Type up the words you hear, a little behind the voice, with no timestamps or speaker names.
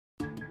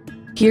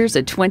Here's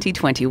a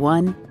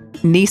 2021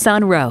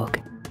 Nissan Rogue.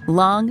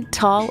 Long,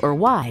 tall, or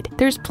wide,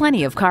 there's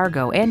plenty of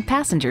cargo and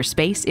passenger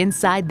space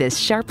inside this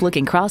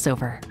sharp-looking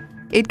crossover.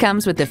 It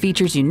comes with the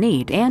features you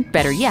need and,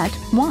 better yet,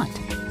 want.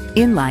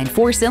 Inline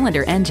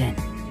 4-cylinder engine,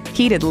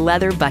 heated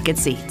leather bucket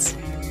seats,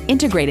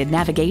 integrated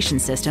navigation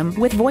system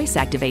with voice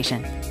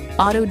activation,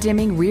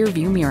 auto-dimming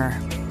rear-view mirror,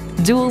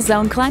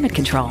 dual-zone climate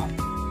control,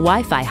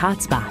 Wi-Fi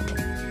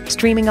hotspot,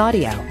 streaming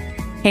audio,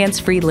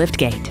 hands-free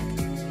liftgate,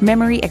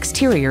 memory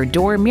exterior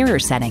door mirror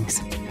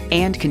settings,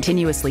 and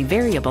continuously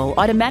variable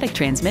automatic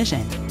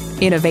transmission.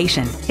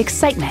 Innovation,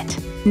 excitement,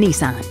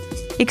 Nissan.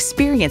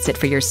 Experience it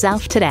for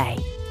yourself today.